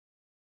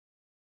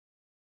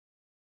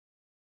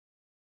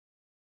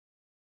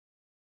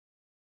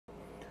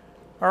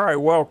All right,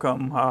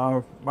 welcome.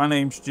 My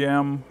name's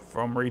Jim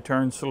from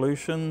Return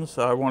Solutions.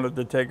 I wanted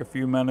to take a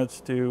few minutes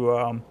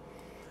to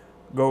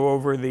go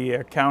over the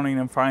accounting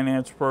and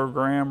finance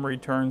program,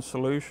 Return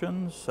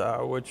Solutions,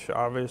 which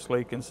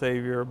obviously can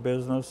save your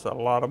business a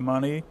lot of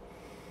money.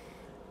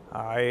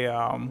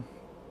 I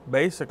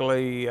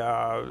basically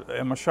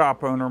am a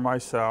shop owner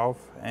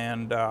myself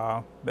and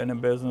been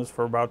in business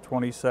for about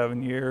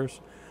 27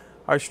 years.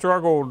 I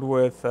struggled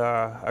with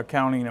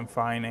accounting and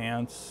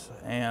finance,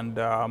 and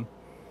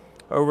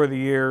over the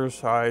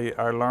years I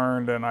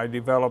learned and I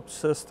developed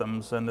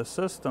systems, and the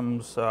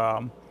systems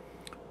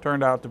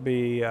turned out to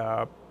be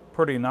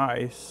pretty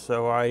nice.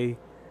 So I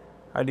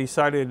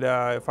decided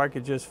if I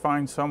could just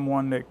find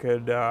someone that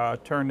could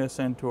turn this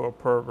into a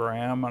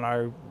program, and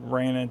I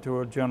ran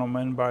into a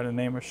gentleman by the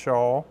name of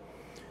Shaw,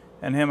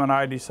 and him and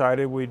I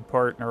decided we'd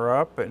partner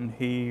up, and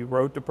he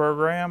wrote the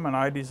program and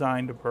I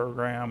designed the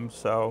program.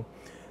 So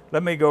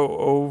let me go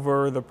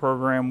over the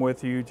program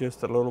with you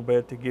just a little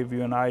bit to give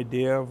you an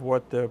idea of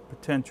what the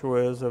potential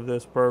is of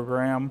this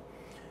program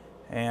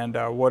and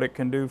what it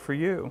can do for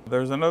you.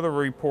 There's another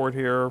report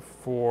here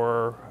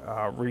for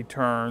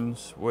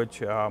returns,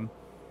 which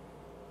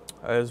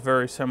is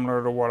very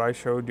similar to what I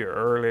showed you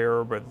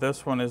earlier, but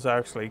this one is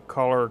actually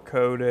color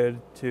coded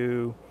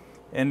to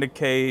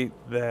indicate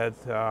that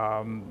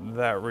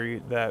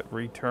that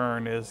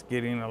return is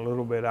getting a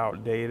little bit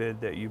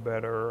outdated, that you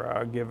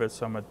better give it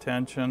some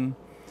attention.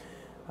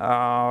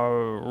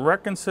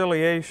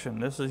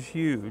 Reconciliation, this is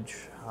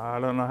huge. I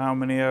don't know how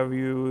many of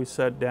you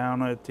sit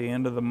down at the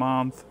end of the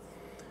month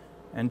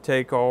and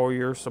take all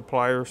your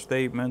supplier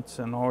statements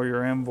and all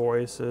your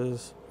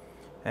invoices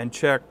and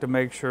check to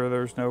make sure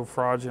there's no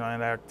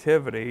fraudulent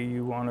activity.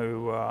 You want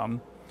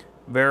to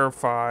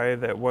verify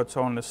that what's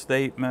on the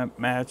statement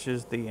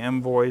matches the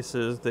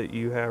invoices that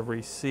you have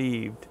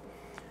received.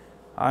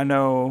 I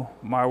know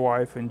my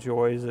wife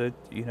enjoys it.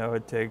 You know,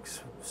 it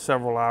takes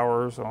several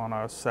hours on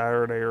a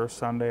Saturday or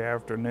Sunday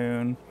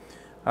afternoon.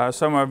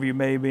 Some of you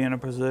may be in a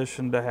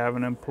position to have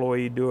an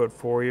employee do it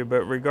for you,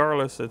 but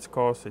regardless, it's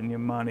costing you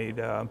money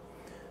to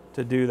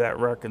do that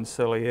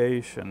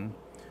reconciliation.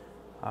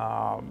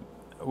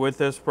 With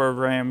this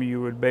program, you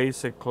would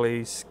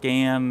basically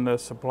scan the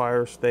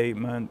supplier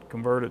statement,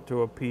 convert it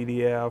to a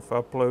PDF,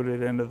 upload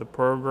it into the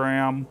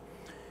program,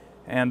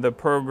 and the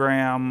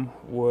program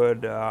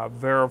would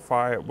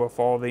verify it with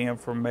all the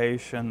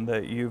information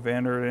that you've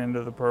entered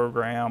into the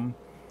program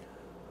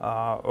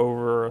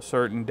over a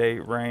certain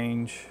date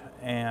range,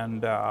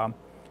 and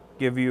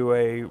give you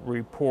a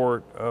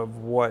report of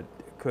what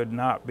could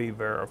not be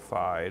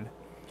verified.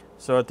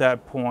 So at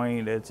that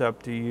point, it's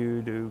up to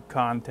you to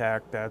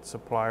contact that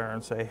supplier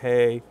and say,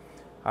 hey,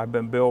 I've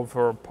been billed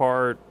for a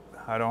part,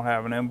 I don't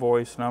have an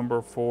invoice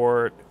number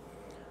for it.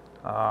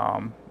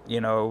 You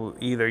know,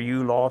 either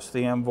you lost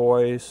the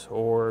invoice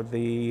or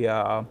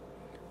the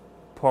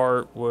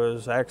part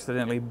was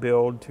accidentally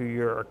billed to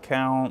your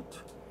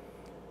account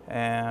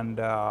and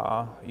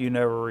you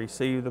never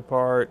received the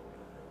part,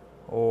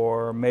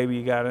 or maybe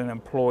you got an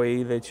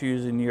employee that's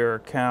using your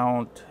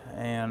account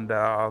and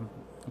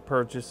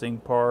purchasing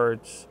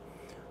parts.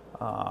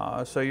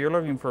 So you're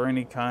looking for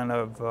any kind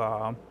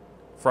of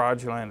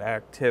fraudulent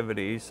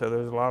activity. So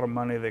there's a lot of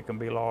money that can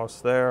be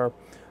lost there.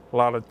 A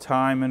lot of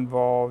time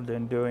involved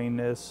in doing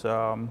this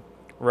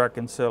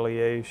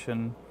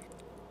reconciliation.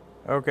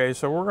 Okay,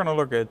 so we're going to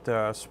look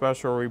at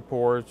special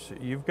reports.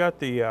 You've got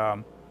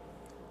the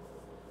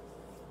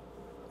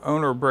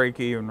owner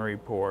break-even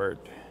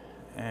report.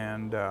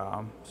 And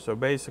so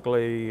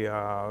basically,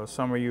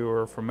 some of you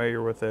are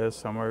familiar with this,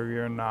 some of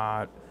you are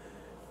not.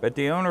 But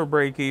the owner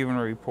break-even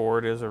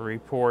report is a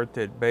report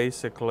that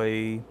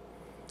basically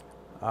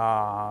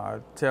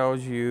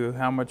tells you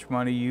how much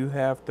money you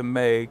have to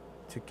make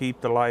to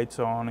keep the lights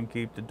on and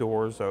keep the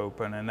doors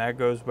open. And that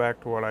goes back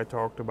to what I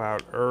talked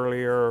about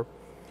earlier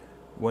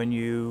when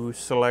you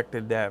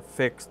selected that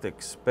fixed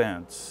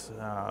expense.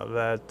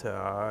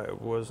 That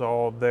was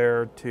all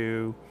there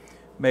to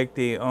make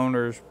the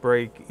owner's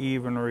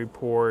break-even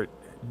report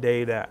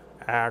data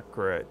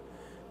accurate.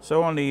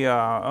 So on the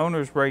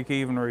owner's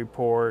break-even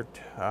report,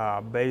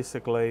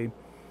 basically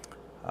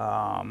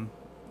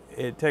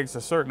it takes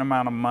a certain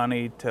amount of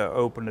money to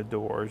open the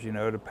doors, you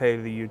know, to pay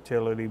the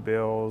utility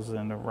bills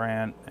and the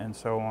rent and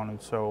so on and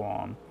so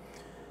on.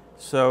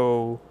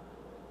 So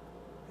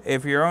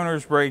if your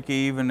owner's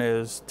break-even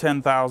is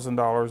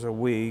 $10,000 a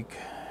week,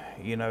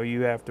 you know,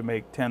 you have to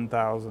make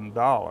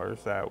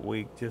 $10,000 that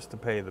week just to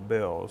pay the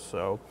bills.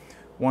 So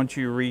once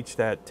you reach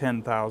that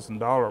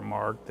 $10,000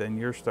 mark, then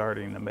you're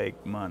starting to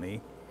make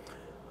money.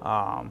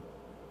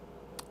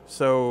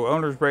 So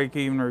owner's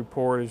break-even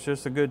report is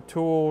just a good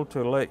tool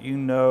to let you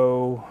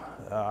know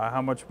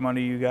how much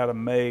money you got to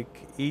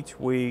make each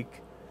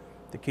week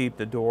to keep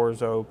the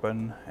doors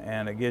open,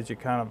 and it gives you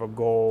kind of a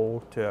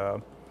goal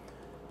to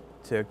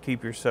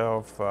keep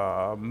yourself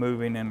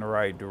moving in the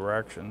right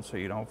direction so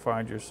you don't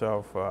find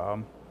yourself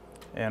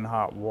in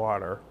hot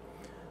water.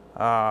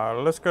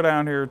 Let's go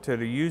down here to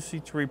the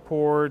usage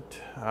report.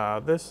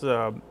 This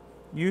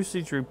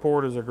usage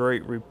report is a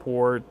great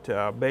report.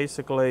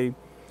 Basically,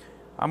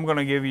 I'm going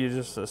to give you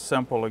just a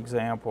simple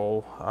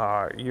example.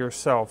 Your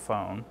cell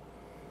phone.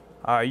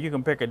 You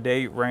can pick a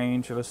date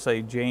range, let's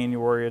say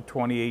January of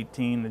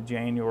 2018 to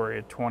January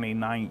of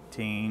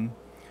 2019.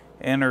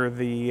 Enter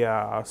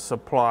the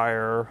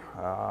supplier,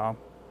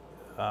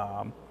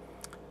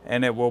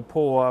 and it will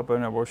pull up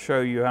and it will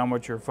show you how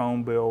much your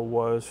phone bill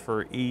was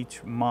for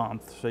each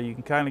month. So you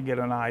can kind of get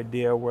an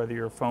idea whether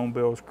your phone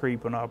bill is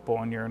creeping up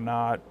on you or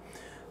not.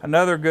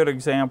 Another good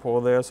example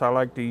of this, I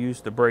like to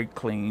use the Brake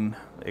Clean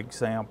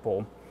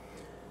example.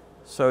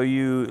 So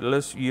you're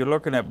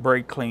looking at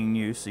brake clean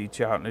usage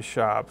out in the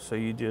shop. So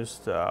you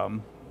just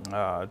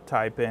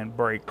type in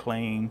brake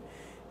clean,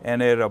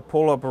 and it'll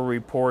pull up a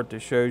report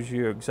that shows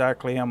you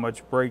exactly how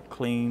much brake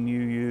clean you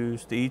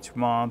used each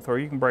month, or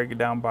you can break it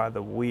down by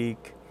the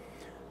week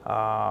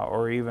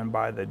or even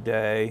by the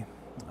day,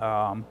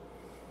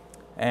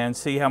 and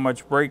see how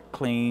much brake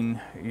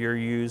clean you're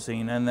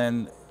using. And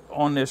then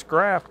on this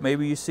graph,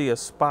 maybe you see a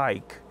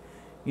spike.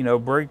 You know,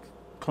 brake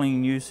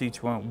clean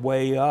usage went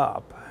way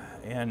up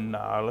in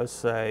let's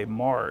say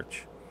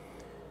March,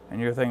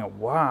 and you're thinking,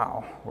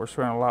 wow, we're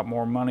spending a lot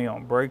more money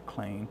on brake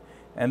clean.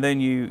 And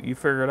then you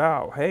figured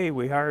out, hey,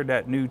 we hired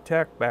that new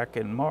tech back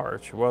in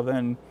March. Well,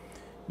 then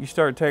you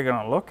start taking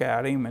a look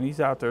at him, and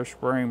he's out there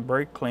spraying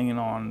brake clean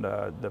on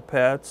the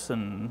pets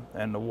and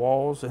the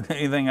walls and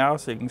anything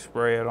else he can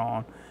spray it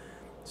on.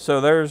 So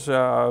there's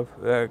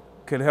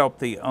could help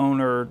the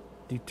owner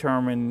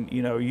determine,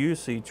 you know,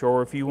 usage.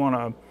 Or if you want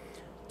to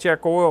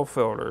check oil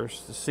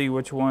filters to see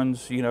which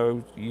ones, you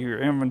know, your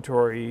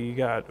inventory, you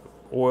got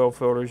oil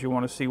filters, you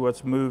want to see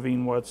what's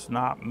moving, what's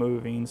not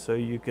moving, so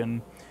you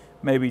can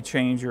maybe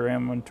change your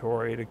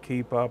inventory to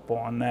keep up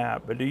on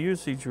that. But the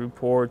usage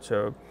reports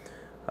are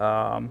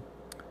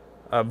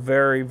a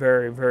very,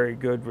 very, very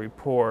good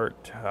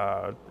report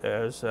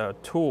as a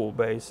tool,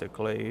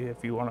 basically,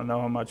 if you want to know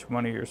how much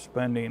money you're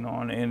spending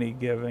on any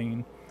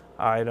given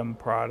item,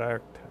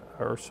 product,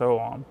 or so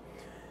on.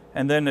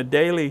 And then the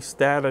daily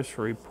status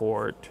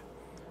report.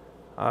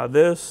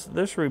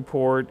 This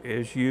report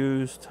is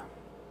used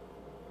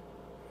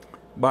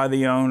by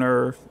the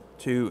owner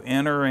to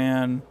enter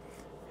in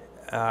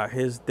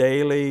his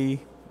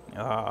daily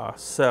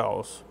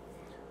sales.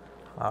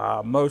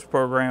 Most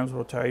programs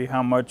will tell you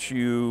how much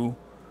you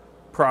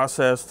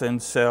processed in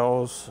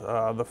sales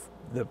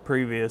the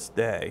previous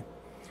day.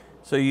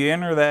 So you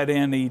enter that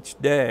in each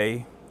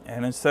day,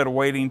 and instead of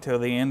waiting till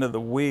the end of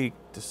the week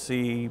to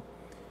see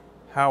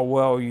how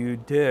well you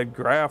did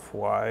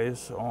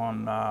graph-wise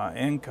on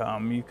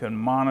income, you can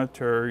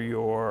monitor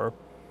your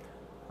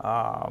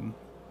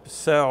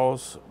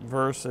sales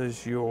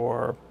versus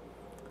your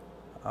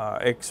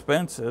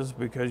expenses,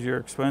 because your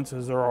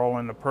expenses are all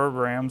in the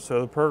program. So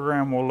the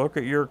program will look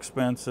at your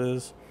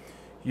expenses,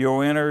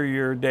 you'll enter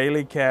your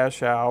daily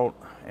cash out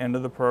into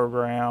the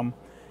program,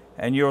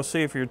 and you'll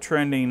see if you're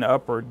trending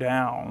up or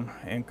down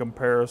in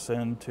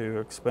comparison to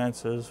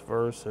expenses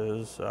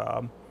versus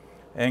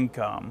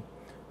income.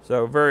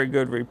 So very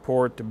good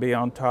report to be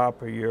on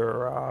top of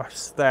your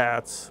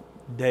stats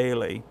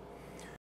daily.